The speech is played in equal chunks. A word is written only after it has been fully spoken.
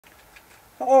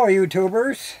Hello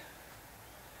YouTubers.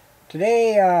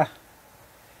 Today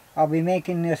I'll be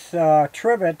making this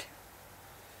trivet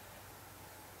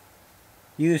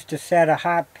used to set a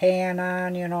hot pan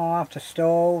on, you know, off the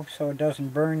stove so it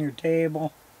doesn't burn your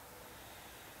table.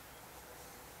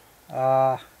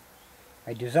 I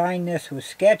designed this with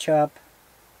SketchUp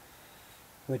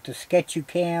with the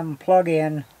SketchUcam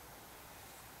plug-in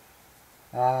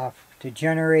to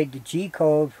generate the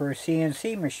G-code for a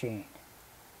CNC machine.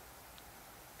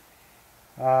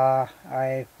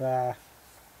 I've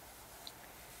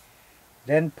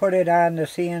then put it on the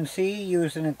CNC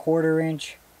using a 1/4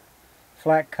 inch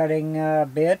flat cutting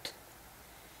bit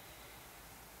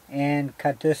and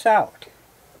cut this out.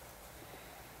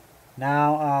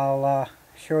 Now I'll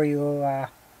show you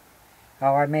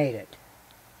how I made it.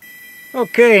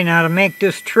 Okay, now to make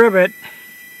this trivet,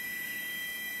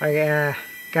 I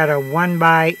got a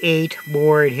 1x8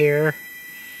 board here,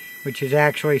 which is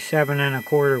actually 7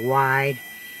 1/4 wide.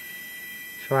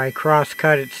 So I cross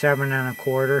cut it 7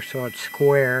 1/4 so it's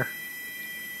square.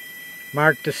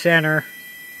 Marked the center.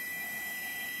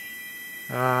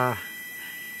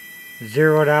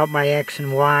 Zeroed out my X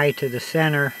and Y to the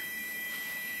center.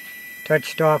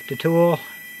 Touched off the tool.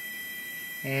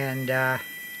 And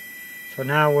so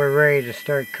now we're ready to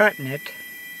start cutting it.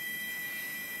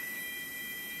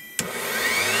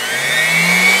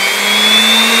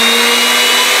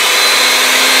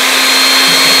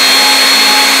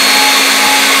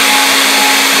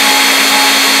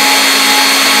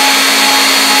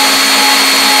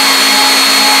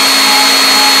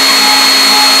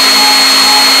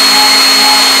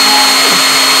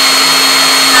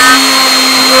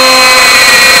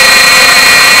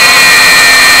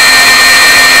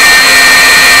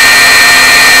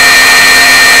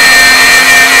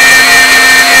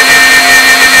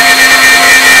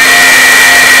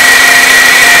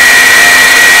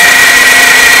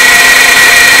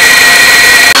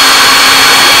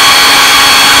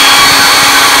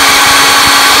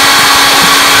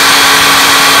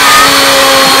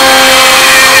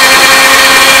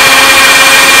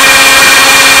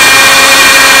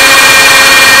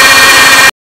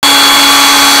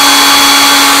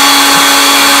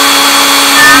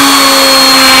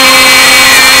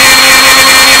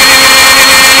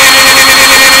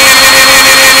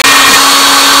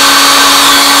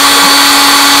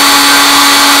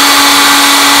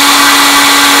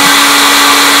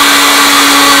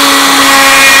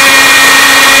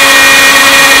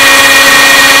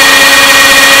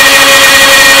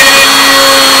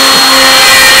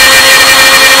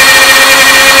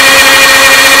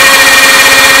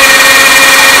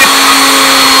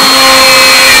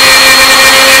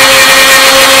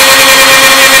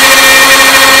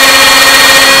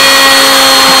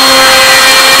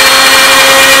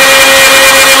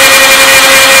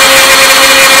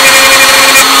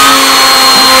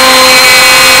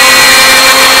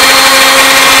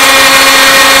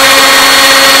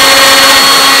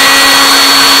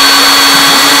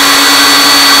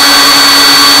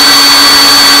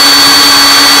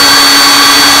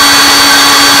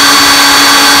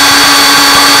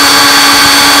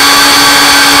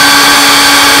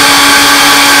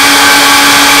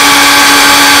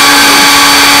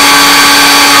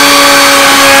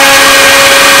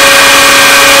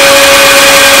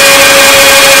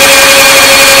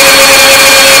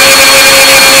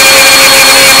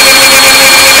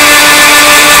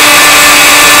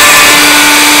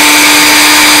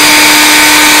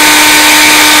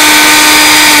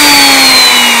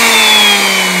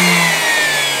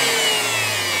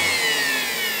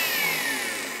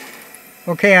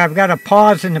 Okay, I've got to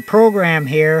pause in the program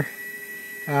here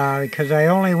because I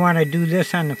only want to do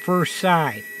this on the first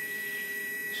side.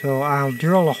 So I'll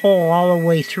drill a hole all the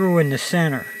way through in the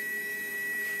center.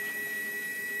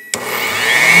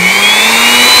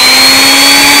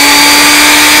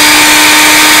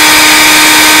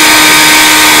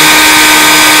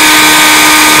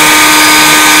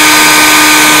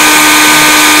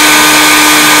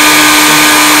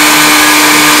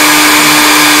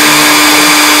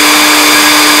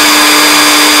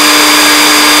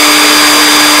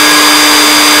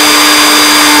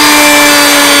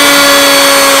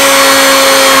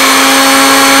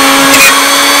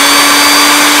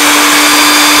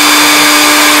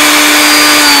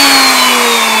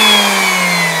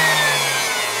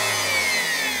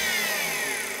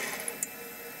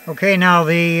 Okay, now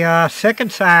the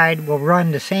second side will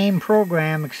run the same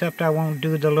program, except I won't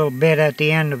do the little bit at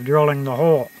the end of drilling the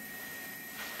hole.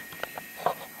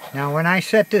 Now when I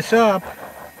set this up,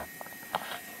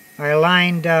 I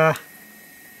aligned the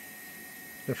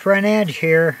front edge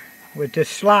here with this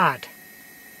slot.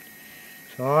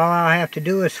 So all I'll have to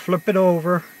do is flip it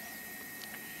over,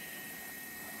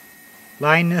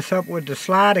 line this up with the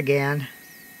slot again,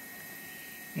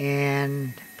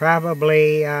 and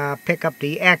probably pick up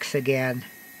the X again,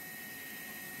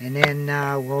 and then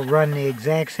we'll run the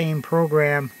exact same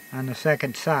program on the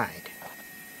second side.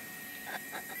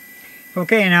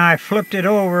 Okay, now I flipped it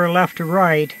over left to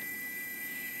right,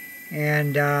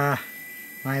 and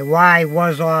my Y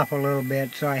was off a little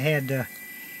bit, so I had to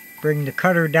bring the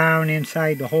cutter down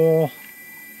inside the hole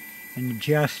and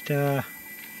adjust and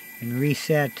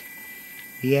reset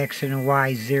the X and the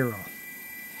Y 0.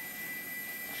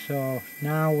 So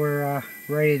now we're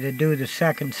ready to do the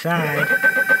second side.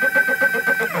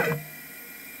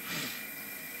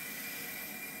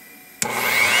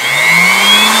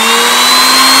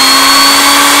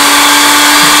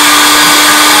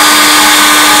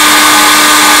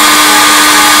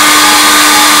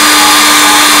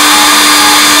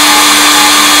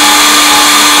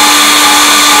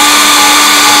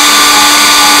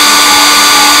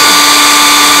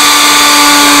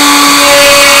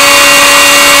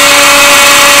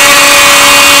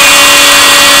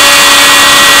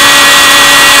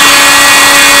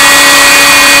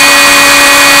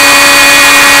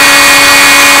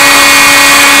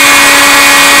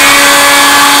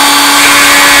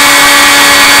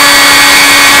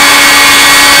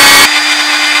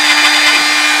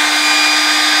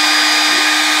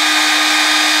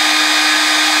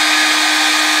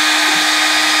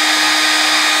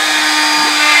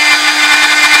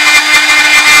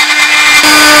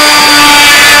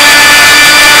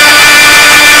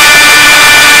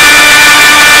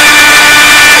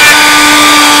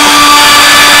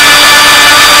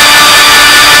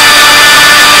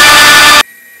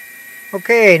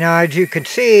 Okay, now as you can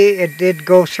see, it did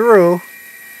go through.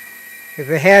 If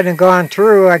it hadn't gone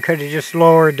through, I could have just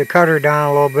lowered the cutter down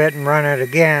a little bit and run it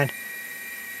again.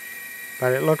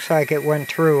 But it looks like it went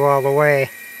through all the way.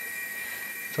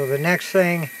 So the next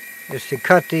thing is to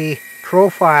cut the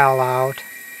profile out.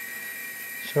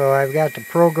 So I've got the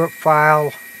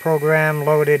program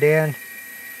loaded in,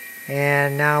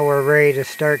 and now we're ready to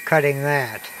start cutting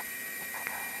that.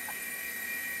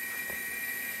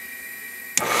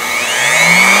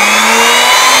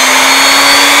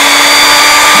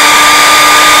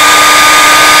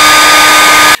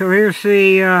 So here's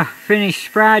the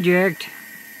finished project.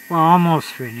 Well, almost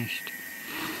finished.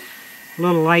 A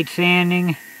little light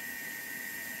sanding,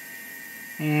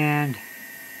 and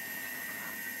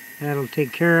that'll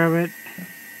take care of it.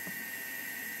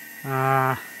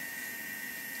 All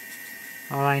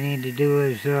I need to do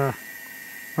is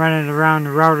run it around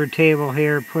the router table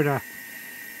here, put about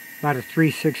a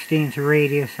 3/16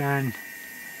 radius on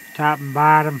top and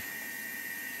bottom,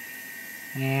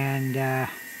 and a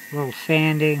little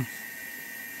sanding,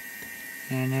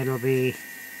 and it'll be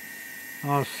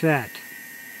all set.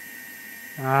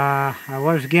 I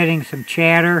was getting some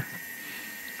chatter.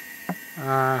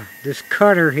 This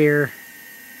cutter here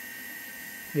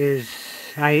is,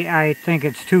 I think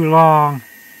it's too long,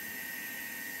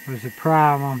 was the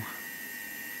problem,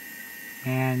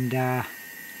 and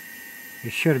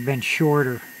it should have been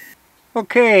shorter.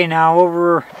 Okay, now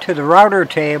over to the router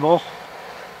table.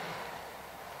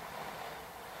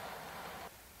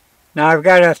 Now I've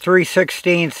got a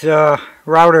 3/16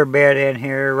 router bit in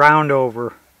here, round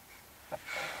over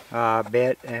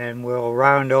bit, and we'll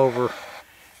round over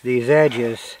these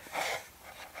edges.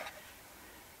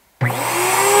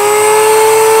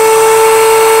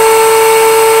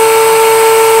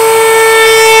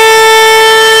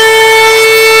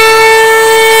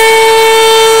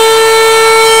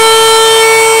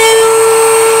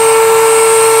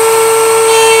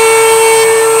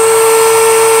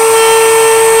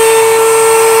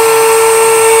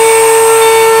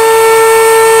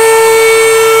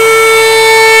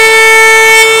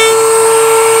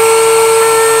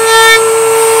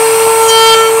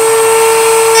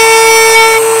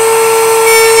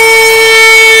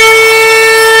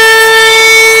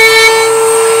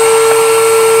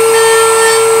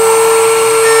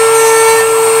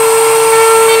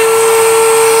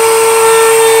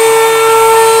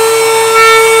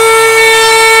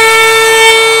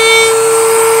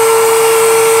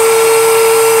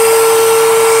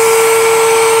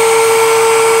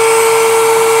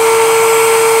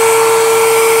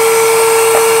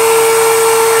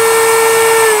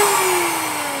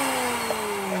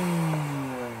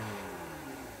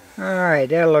 Alright,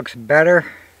 that looks better.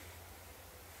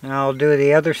 Now I'll do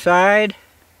the other side.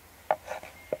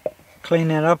 Clean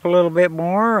it up a little bit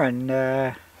more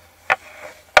and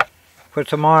put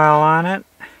some oil on it,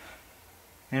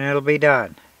 and it'll be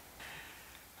done.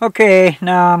 Okay,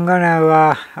 now I'm going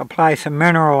to apply some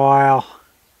mineral oil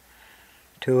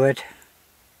to it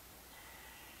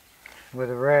with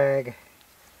a rag.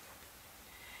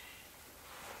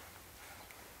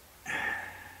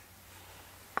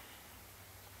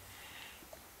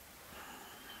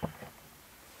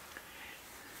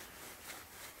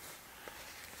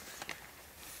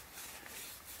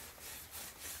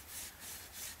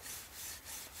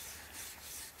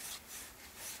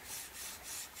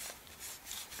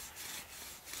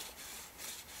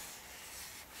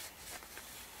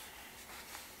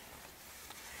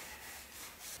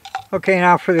 Okay,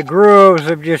 now for the grooves,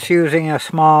 I'm just using a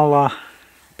small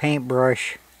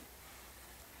paintbrush.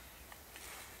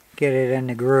 Get it in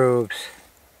the grooves.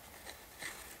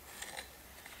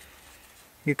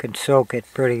 You can soak it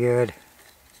pretty good.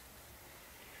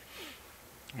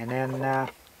 And then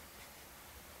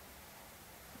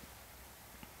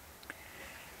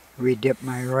re-dip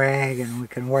my rag and we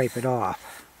can wipe it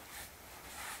off.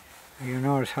 You'll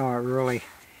notice how it really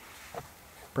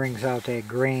brings out that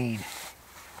grain.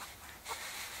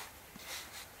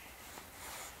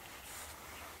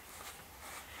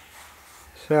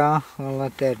 So we'll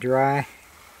let that dry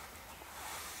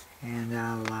and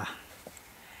I'll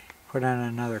put on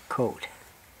another coat.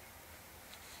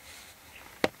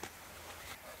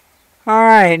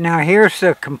 Alright, now here's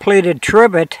the completed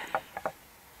trivet.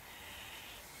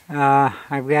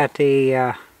 I've got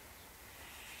the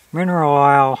mineral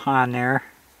oil on there.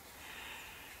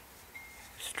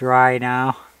 It's dry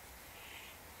now.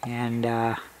 And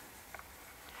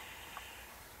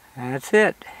that's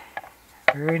it.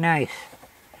 Very nice.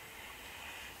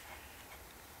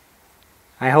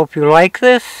 I hope you like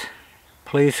this.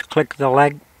 Please click the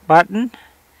like button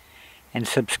and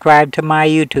subscribe to my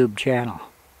YouTube channel.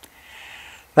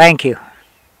 Thank you.